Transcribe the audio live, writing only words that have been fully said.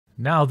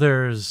Now,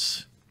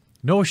 there's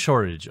no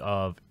shortage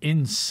of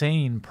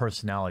insane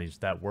personalities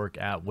that work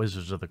at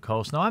Wizards of the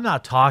Coast. Now, I'm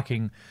not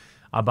talking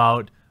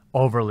about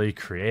overly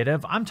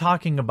creative. I'm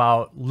talking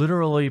about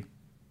literally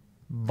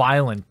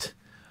violent,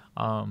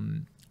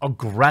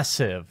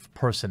 aggressive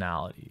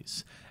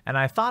personalities. And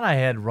I thought I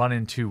had run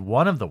into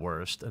one of the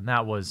worst, and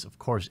that was, of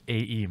course,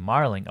 A.E.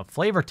 Marling, a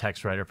flavor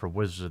text writer for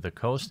Wizards of the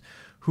Coast,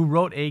 who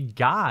wrote a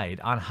guide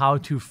on how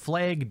to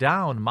flag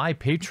down my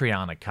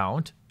Patreon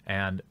account.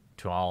 And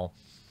to all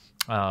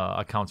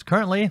accounts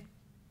currently,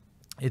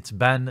 it's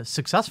been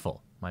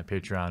successful. My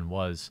Patreon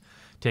was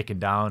taken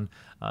down.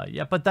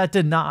 But that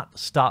did not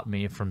stop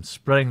me from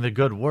spreading the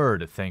good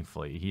word,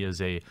 thankfully. He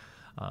is a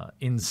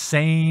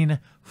insane,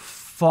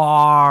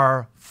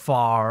 far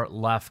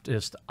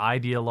leftist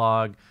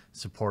ideologue,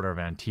 supporter of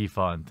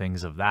Antifa and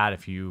things of that.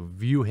 If you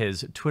view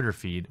his Twitter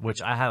feed,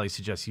 which I highly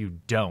suggest you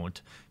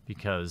don't,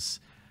 because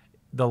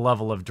the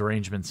level of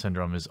derangement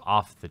syndrome is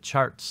off the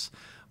charts.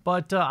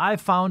 But I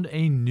found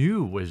a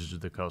new Wizards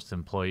of the Coast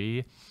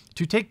employee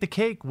to take the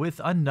cake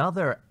with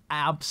another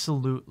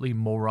absolutely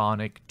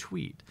moronic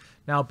tweet.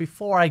 Now,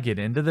 before I get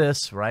into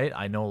this, right,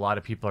 I know a lot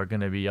of people are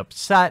going to be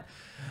upset,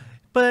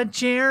 but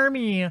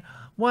Jeremy,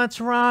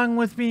 what's wrong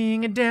with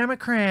being a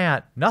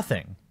Democrat?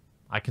 Nothing.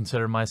 I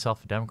consider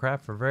myself a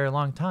Democrat for a very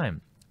long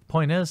time.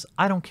 Point is,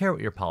 I don't care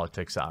what your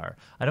politics are.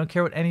 I don't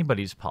care what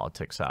anybody's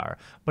politics are.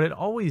 But it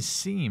always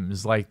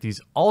seems like these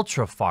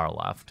ultra far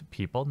left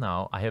people,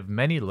 now I have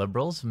many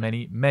liberals,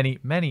 many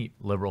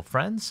liberal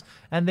friends,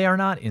 and they are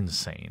not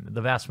insane.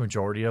 The vast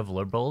majority of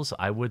liberals,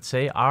 I would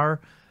say,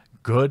 are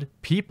good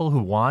people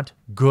who want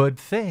good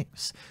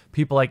things.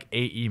 People like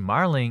A.E.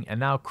 Marling and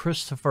now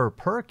Christopher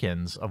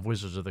Perkins of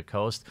Wizards of the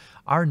Coast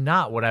are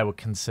not what I would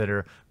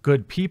consider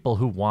good people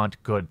who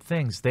want good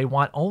things. They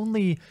want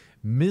only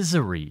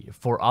misery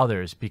for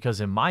others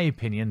because, in my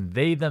opinion,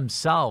 they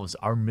themselves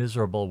are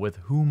miserable with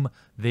whom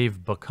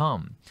they've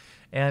become.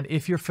 And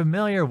if you're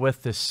familiar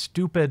with this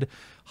stupid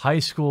high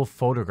school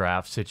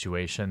photograph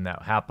situation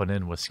that happened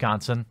in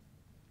Wisconsin,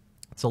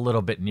 it's a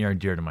little bit near and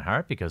dear to my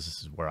heart because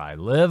this is where I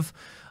live.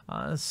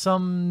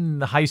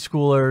 Some high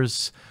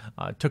schoolers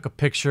took a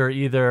picture,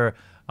 either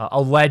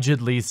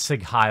allegedly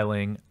sig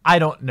heiling. I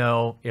don't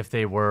know if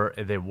they were,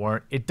 if they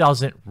weren't. It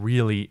doesn't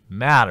really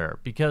matter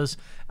because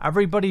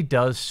everybody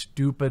does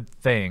stupid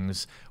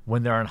things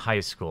when they're in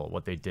high school.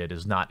 What they did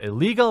is not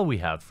illegal. We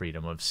have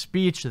freedom of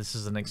speech. This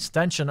is an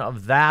extension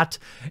of that.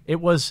 It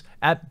was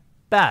at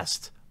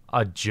best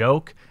a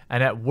joke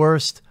and at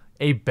worst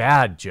a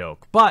bad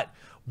joke. But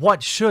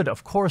what should,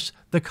 of course,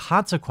 the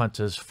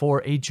consequences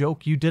for a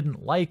joke you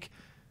didn't like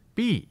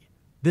be?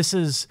 This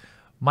is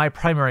my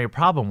primary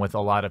problem with a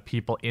lot of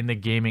people in the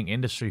gaming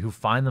industry who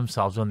find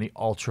themselves on the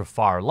ultra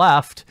far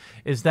left,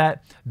 is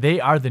that they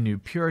are the new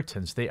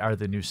Puritans. They are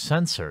the new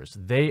censors.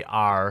 They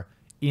are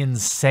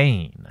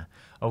insane.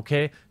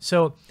 Okay,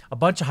 so a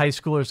bunch of high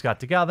schoolers got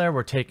together,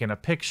 were taking a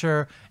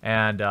picture,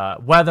 and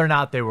whether or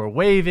not they were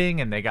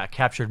waving and they got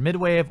captured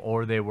mid-wave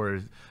or they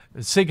were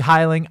sig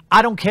heiling,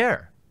 I don't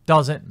care.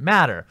 Doesn't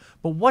matter.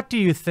 But what do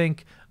you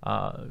think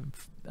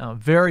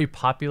very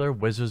popular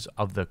Wizards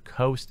of the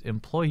Coast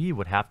employee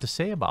would have to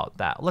say about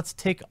that? Let's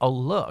take a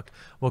look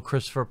what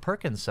Christopher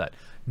Perkins said.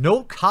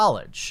 No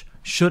college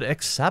should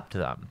accept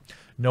them.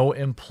 No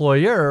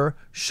employer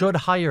should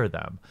hire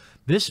them.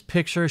 This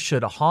picture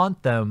should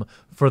haunt them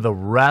for the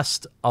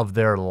rest of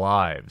their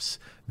lives.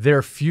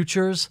 Their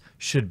futures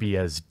should be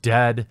as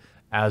dead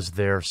as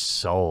their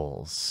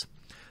souls.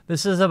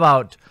 This is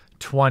about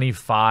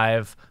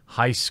 25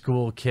 high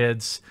school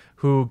kids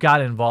who got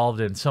involved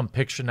in some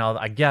picture. Now,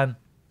 again,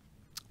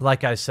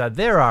 like I said,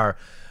 there are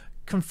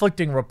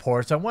conflicting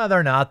reports on whether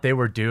or not they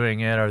were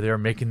doing it or they were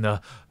making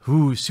the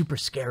super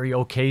scary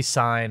okay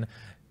sign.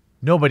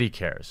 Nobody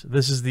cares.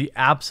 This is the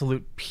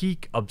absolute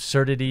peak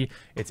absurdity.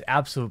 It's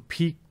absolute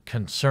peak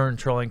concern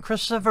trolling.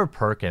 Christopher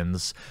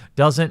Perkins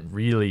doesn't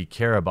really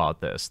care about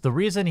this. The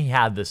reason he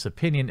had this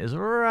opinion is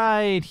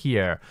right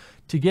here,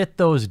 to get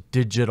those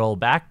digital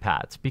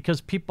backpats,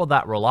 because people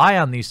that rely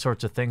on these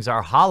sorts of things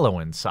are hollow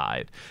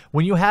inside.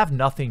 When you have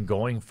nothing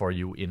going for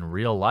you in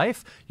real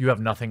life, you have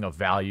nothing of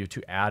value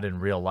to add in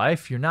real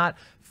life, you're not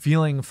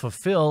feeling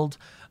fulfilled.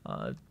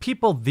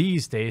 People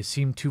these days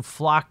seem to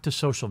flock to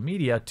social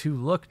media to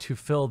look to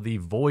fill the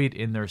void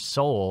in their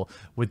soul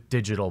with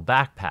digital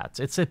backpats.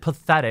 It's a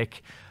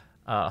pathetic,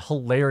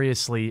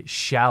 hilariously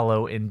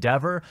shallow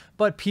endeavor,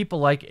 but people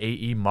like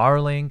A.E.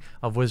 Marling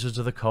of Wizards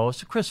of the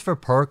Coast, Christopher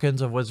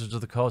Perkins of Wizards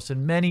of the Coast,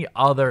 and many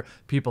other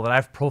people that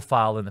I've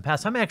profiled in the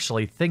past, I'm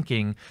actually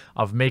thinking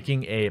of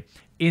making a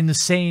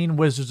insane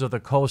Wizards of the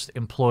Coast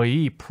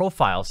employee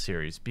profile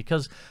series,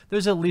 because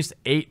there's at least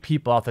 8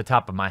 people off the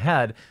top of my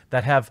head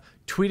that have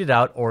tweeted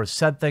out or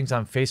said things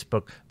on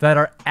Facebook that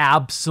are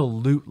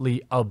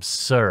absolutely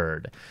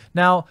absurd.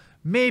 Now,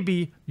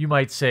 maybe you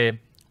might say,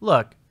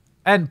 look,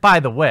 and by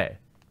the way,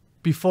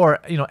 before,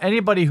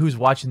 anybody who's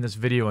watching this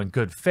video in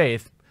good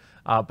faith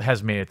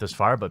has made it this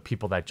far, but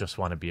people that just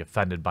want to be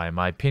offended by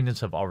my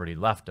opinions have already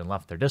left and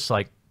left their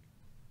dislike.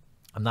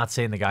 I'm not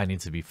saying the guy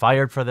needs to be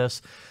fired for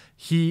this.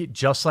 He,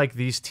 just like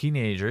these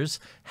teenagers,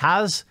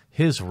 has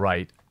his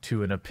right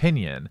to an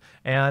opinion.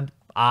 And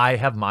I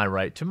have my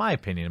right to my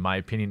opinion. My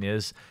opinion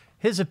is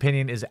his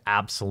opinion is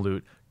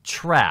absolute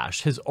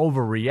trash. His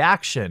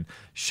overreaction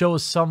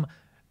shows some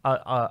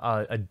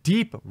a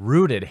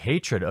deep-rooted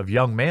hatred of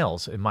young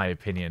males, in my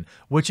opinion,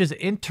 which is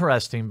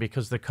interesting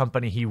because the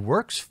company he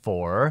works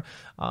for,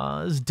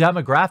 his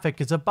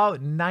demographic is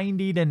about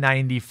 90 to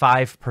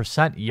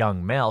 95%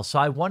 young male. So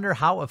I wonder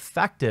how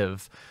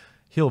effective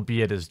he'll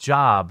be at his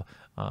job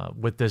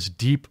with this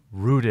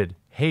deep-rooted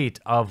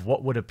hate of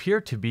what would appear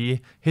to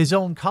be his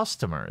own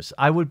customers.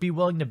 I would be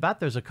willing to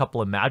bet there's a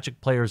couple of Magic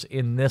players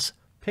in this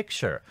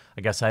picture.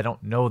 I guess I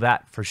don't know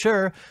that for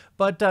sure,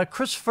 but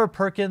Christopher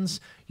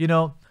Perkins, you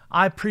know,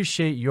 I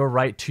appreciate your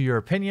right to your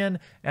opinion,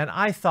 and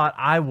I thought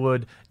I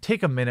would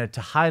take a minute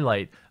to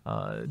highlight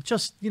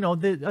just, you know,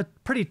 a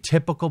pretty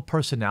typical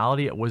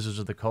personality at Wizards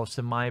of the Coast,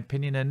 in my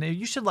opinion. And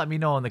you should let me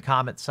know in the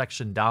comment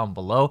section down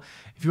below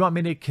if you want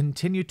me to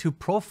continue to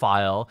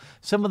profile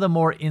some of the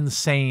more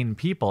insane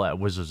people at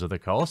Wizards of the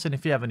Coast. And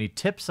if you have any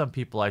tips on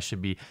people I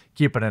should be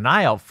keeping an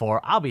eye out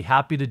for, I'll be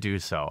happy to do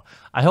so.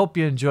 I hope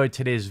you enjoyed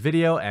today's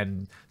video,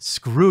 and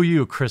screw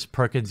you, Chris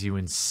Perkins, you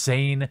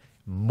insane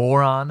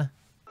moron.